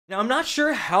Now, I'm not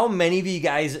sure how many of you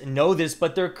guys know this,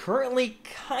 but there currently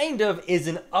kind of is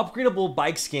an upgradable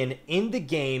bike skin in the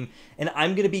game, and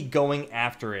I'm going to be going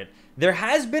after it. There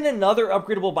has been another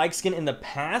upgradable bike skin in the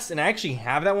past, and I actually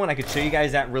have that one. I could show you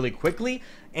guys that really quickly.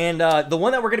 And the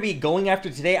one that we're going to be going after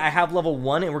today, I have level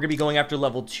 1, and we're going to be going after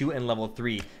level 2 and level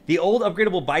 3. The old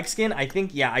upgradable bike skin, I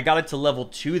think, yeah, I got it to level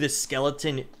 2, the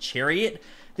Skeleton Chariot.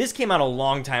 This came out a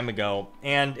long time ago,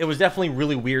 and it was definitely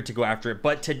really weird to go after it.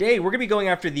 But today, we're going to be going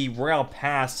after the Royale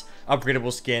Pass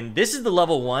upgradable skin. This is the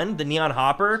level 1, the Neon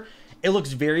Hopper. It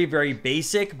looks very, very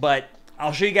basic, but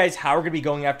I'll show you guys how we're going to be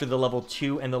going after the level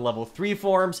 2 and the level 3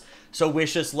 forms, so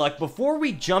wish us luck. Before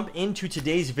we jump into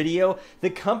today's video,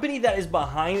 the company that is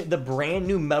behind the brand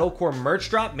new Medalcore merch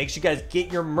drop, make sure you guys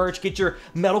get your merch, get your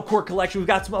Medalcore collection. We've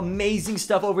got some amazing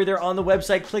stuff over there on the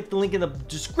website. Click the link in the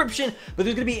description, but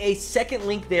there's going to be a second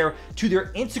link there to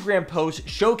their Instagram post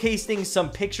showcasing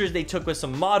some pictures they took with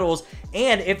some models,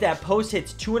 and if that post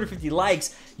hits 250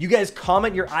 likes, you guys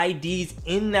comment your IDs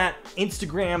in that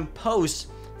Instagram post.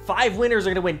 5 winners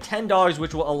are going to win $10,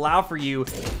 which will allow for you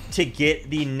to get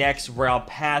the next Royale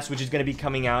Pass, which is going to be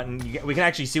coming out, and we can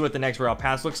actually see what the next Royale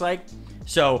Pass looks like.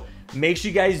 So make sure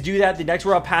you guys do that. The next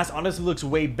Royale Pass honestly looks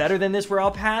way better than this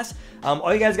Royale Pass.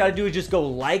 All you guys got to do is just go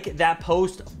like that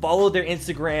post, follow their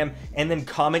Instagram, and then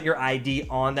comment your ID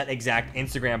on that exact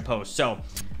Instagram post. So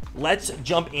let's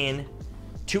jump in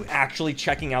to actually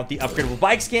checking out the upgradable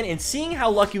bike skin and seeing how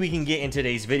lucky we can get in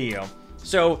today's video.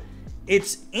 So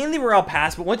it's in the Royale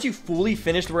Pass, but once you fully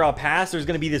finish the Royale Pass, there's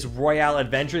going to be this Royale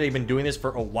Adventure. They've been doing this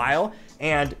for a while,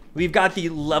 and we've got the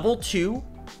level 2,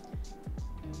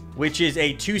 which is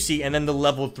a 2C, and then the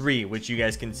level 3, which you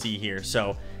guys can see here.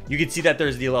 So you can see that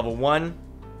there's the level 1,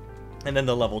 and then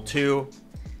the level 2,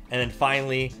 and then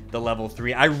finally the level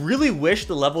 3. I really wish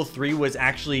the level 3 was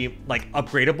actually like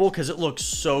upgradable, because it looks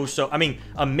so I mean,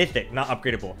 a mythic, not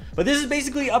upgradable, but this is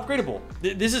basically upgradable.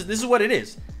 This is what it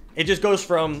is. It just goes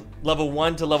from level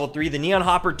 1 to level 3. The Neon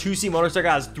Hopper 2C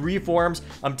motorcycle has 3 forms.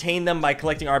 Obtain them by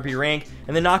collecting RP rank.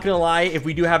 And then, not gonna lie, if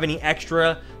we do have any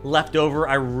extra left over,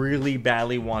 I really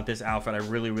badly want this outfit. I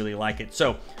really like it.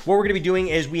 So what we're gonna be doing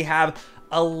is we have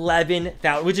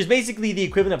 11,000, which is basically the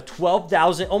equivalent of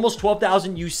 12,000, almost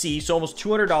 12,000 UC, so almost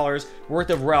 $200 worth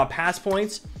of Royale Pass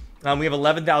points. We have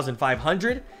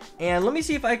 11,500. And let me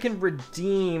see if I can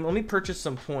redeem. Let me purchase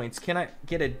some points. Can I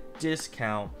get a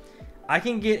discount? I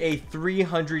can get a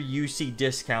 300 UC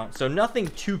discount, so nothing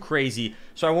too crazy.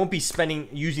 So I won't be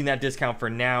using that discount for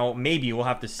now. Maybe we'll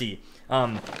have to see.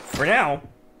 For now,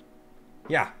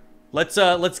 yeah, let's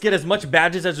get as much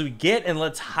badges as we get, and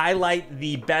let's highlight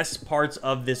the best parts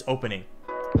of this opening.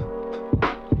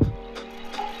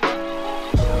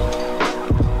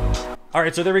 All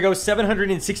right, so there we go,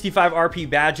 765 RP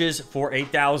badges for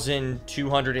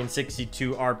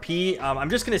 8,262 RP. I'm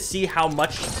just gonna see how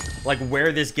much, like,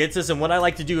 where this gets us. And what I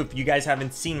like to do, if you guys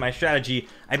haven't seen my strategy,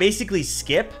 I basically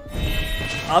skip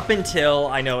up until,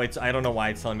 I don't know why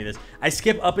it's telling me this. I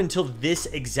skip up until this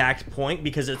exact point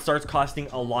because it starts costing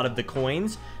a lot of the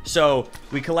coins. So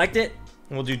we collect it,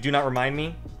 and we'll do not remind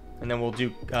me. And then we'll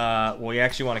do, well, you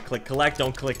actually wanna click collect,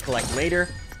 don't click collect later.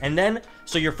 And then,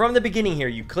 so you're from the beginning here,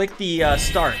 you click the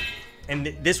start, and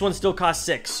this one still costs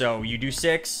 6, so you do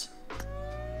 6.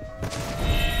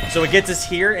 So it gets us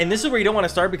here, and this is where you don't want to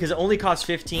start because it only costs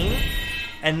 15,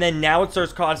 and then now it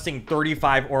starts costing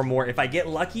 35 or more. If I get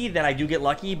lucky, then I do get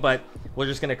lucky, but we're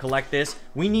just going to collect this.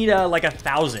 We need like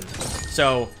 1,000,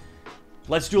 so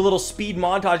let's do a little speed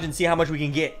montage and see how much we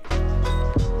can get.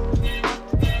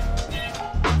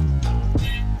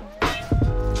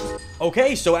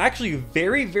 Okay, so actually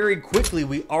very quickly,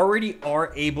 we already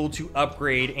are able to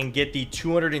upgrade and get the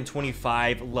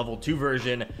 225 level 2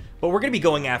 version, but we're going to be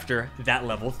going after that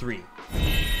level 3.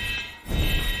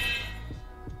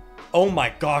 Oh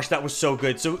my gosh, that was so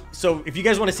good. So if you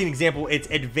guys want to see an example, it's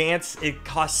advanced. It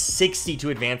costs 60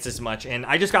 to advance this much, and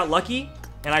I just got lucky,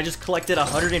 and I just collected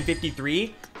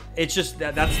 153. It's just,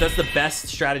 that's the best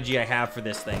strategy I have for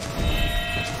this thing.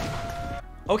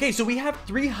 Okay, so we have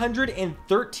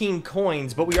 313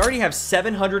 coins, but we already have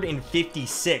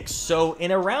 756. So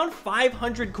in around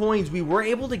 500 coins, we were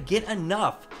able to get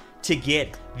enough to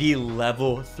get the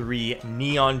level 3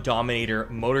 Neon Dominator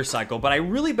motorcycle. But I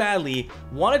really badly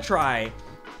want to try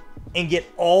and get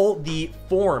all the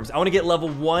forms. I want to get level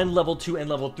 1, level 2, and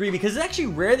level 3 because it's actually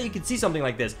rare that you can see something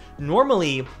like this.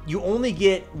 Normally, you only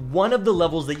get one of the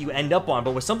levels that you end up on,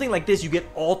 but with something like this, you get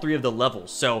all 3 of the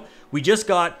levels. So we just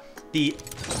got the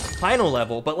final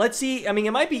level, but let's see. I mean,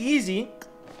 it might be easy.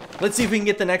 Let's see if we can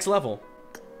get the next level.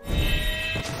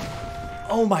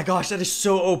 Oh my gosh, that is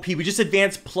so OP. We just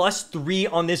advanced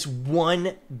 +3 on this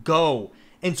one go.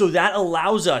 And so that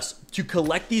allows us to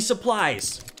collect these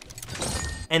supplies.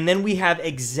 And then we have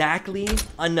exactly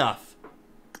enough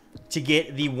to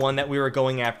get the one that we were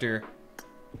going after.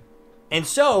 And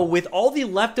so with all the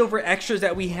leftover extras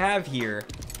that we have here,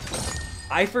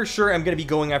 I for sure am going to be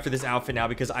going after this outfit now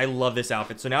because I love this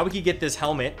outfit. So now we can get this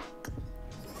helmet,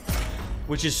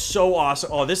 which is so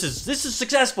awesome. Oh, this is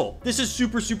successful. This is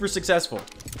super, super successful.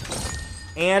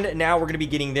 And now we're going to be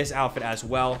getting this outfit as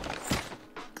well.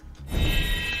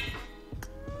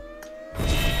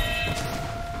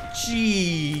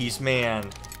 Jeez, man.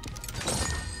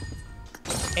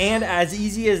 And as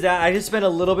easy as that, I just spent a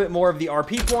little bit more of the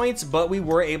RP points, but we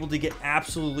were able to get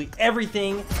absolutely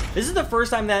everything. This is the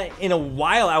first time that in a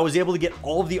while I was able to get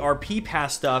all of the RP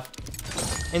pass stuff.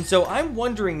 And so I'm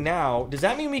wondering now, does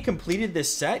that mean we completed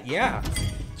this set? Yeah.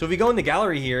 So if we go in the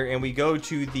gallery here and we go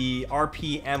to the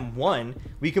RPM1,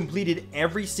 we completed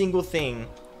every single thing.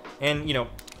 And, you know,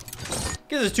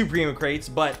 because it's 2 premium crates,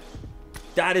 but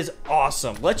that is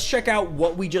awesome. Let's check out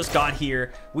what we just got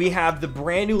here. We have the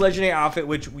brand new legendary outfit,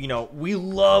 which, you know, we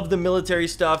love the military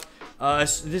stuff.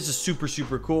 This is super,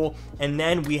 super cool. And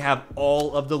then we have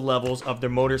all of the levels of the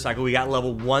motorcycle. We got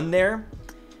level 1 there,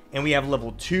 and we have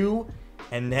level 2.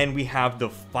 And then we have the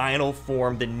final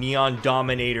form, the Neon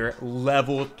Dominator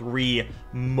level 3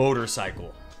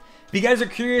 motorcycle. If you guys are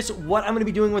curious what I'm going to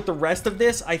be doing with the rest of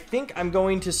this, I think I'm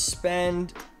going to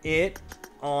spend it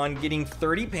on getting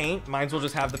 30 paint. Might as well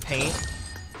just have the paint.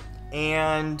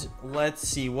 And let's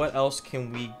see, what else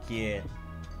can we get?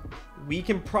 We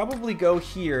can probably go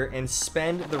here and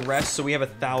spend the rest, so we have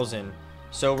 1,000.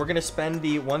 So we're going to spend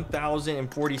the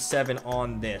 1,047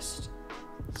 on this.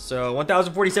 So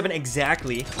 1,047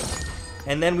 exactly.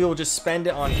 And then we will just spend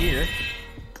it on here.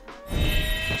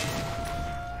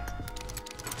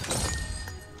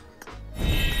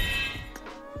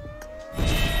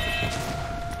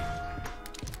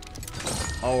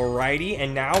 Alrighty,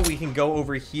 and now we can go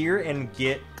over here and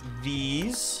get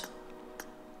these.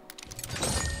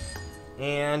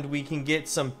 And we can get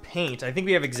some paint. I think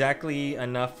we have exactly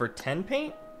enough for 10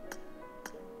 paint.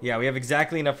 Yeah, we have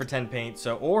exactly enough for 10 paint.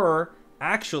 So, or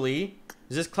actually,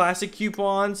 is this classic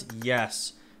coupons?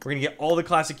 Yes. We're gonna get all the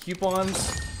classic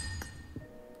coupons.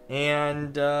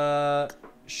 And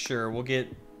sure, we'll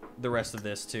get the rest of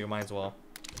this too, might as well.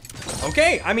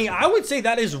 Okay, I mean, I would say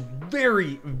that is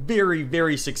very, very,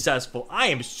 very successful. I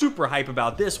am super hype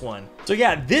about this one. So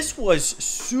yeah, this was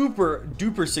super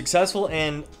duper successful.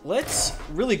 And let's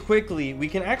really quickly, we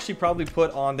can actually probably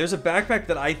put on, there's a backpack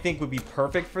that I think would be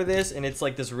perfect for this. And it's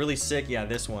like this really sick, yeah,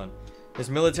 this one. This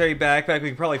military backpack. We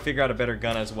can probably figure out a better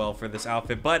gun as well for this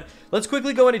outfit. But let's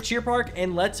quickly go into Cheer Park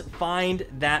and let's find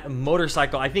that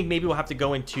motorcycle. I think maybe we'll have to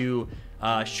go into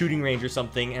shooting range or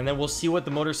something, and then we'll see what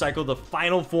the motorcycle, the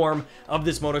final form of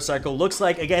this motorcycle looks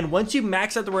like. Again, once you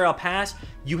max out the Royale Pass,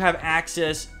 you have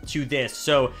access to this.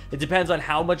 So it depends on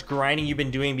how much grinding you've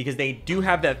been doing, because they do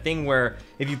have that thing where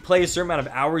if you play a certain amount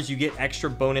of hours, you get extra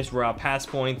bonus Royale Pass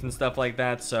points and stuff like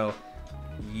that. So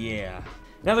yeah.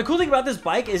 Now, the cool thing about this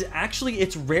bike is actually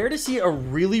it's rare to see a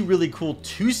really, really cool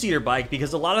 2-seater bike,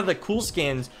 because a lot of the cool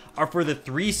skins are for the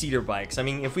 3-seater bikes. I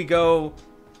mean, if we go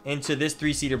into this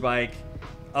 3-seater bike,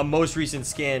 a most recent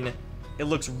skin, it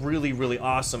looks really, really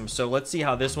awesome. So let's see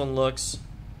how this one looks.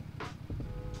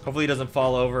 Hopefully it doesn't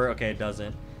fall over. Okay, it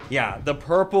doesn't. Yeah, the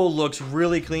purple looks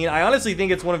really clean. I honestly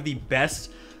think it's one of the best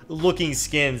looking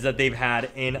skins that they've had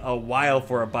in a while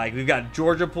for a bike. We've got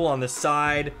Georgia Pool on the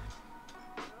side.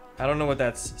 I don't know what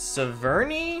that's.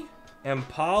 Severny,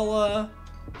 Impala,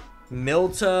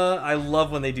 Milta. I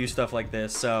love when they do stuff like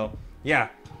this. So yeah,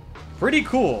 pretty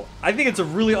cool. I think it's a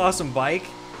really awesome bike,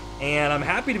 and I'm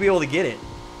happy to be able to get it,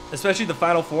 especially the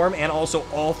final form and also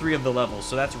all 3 of the levels.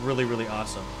 So that's really, really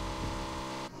awesome.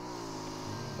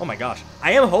 Oh my gosh.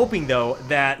 I am hoping though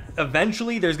that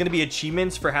eventually there's going to be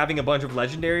achievements for having a bunch of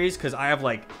legendaries, because I have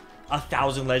like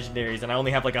 1,000 legendaries and I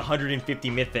only have like 150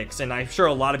 mythics, and I'm sure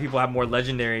a lot of people have more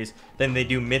legendaries than they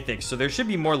do mythics, so there should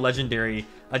be more legendary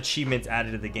achievements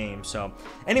added to the game. So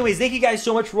anyways, thank you guys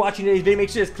so much for watching today's video. Make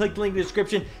sure to click the link in the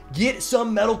description, get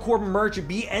some Medalcore merch,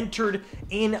 be entered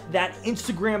in that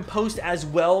Instagram post as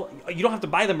well. You don't have to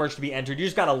buy the merch to be entered, you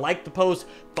just gotta like the post,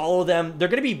 follow them. They're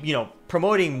gonna be, you know,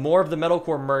 promoting more of the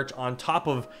Medalcore merch on top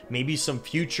of maybe some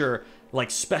future like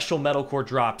special Medalcore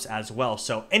drops as well.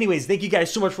 So anyways, thank you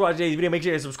guys so much for watching today's video. Make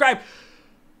sure to subscribe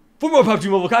for more PUBG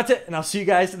Mobile content, and I'll see you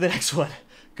guys in the next one.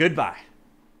 Goodbye.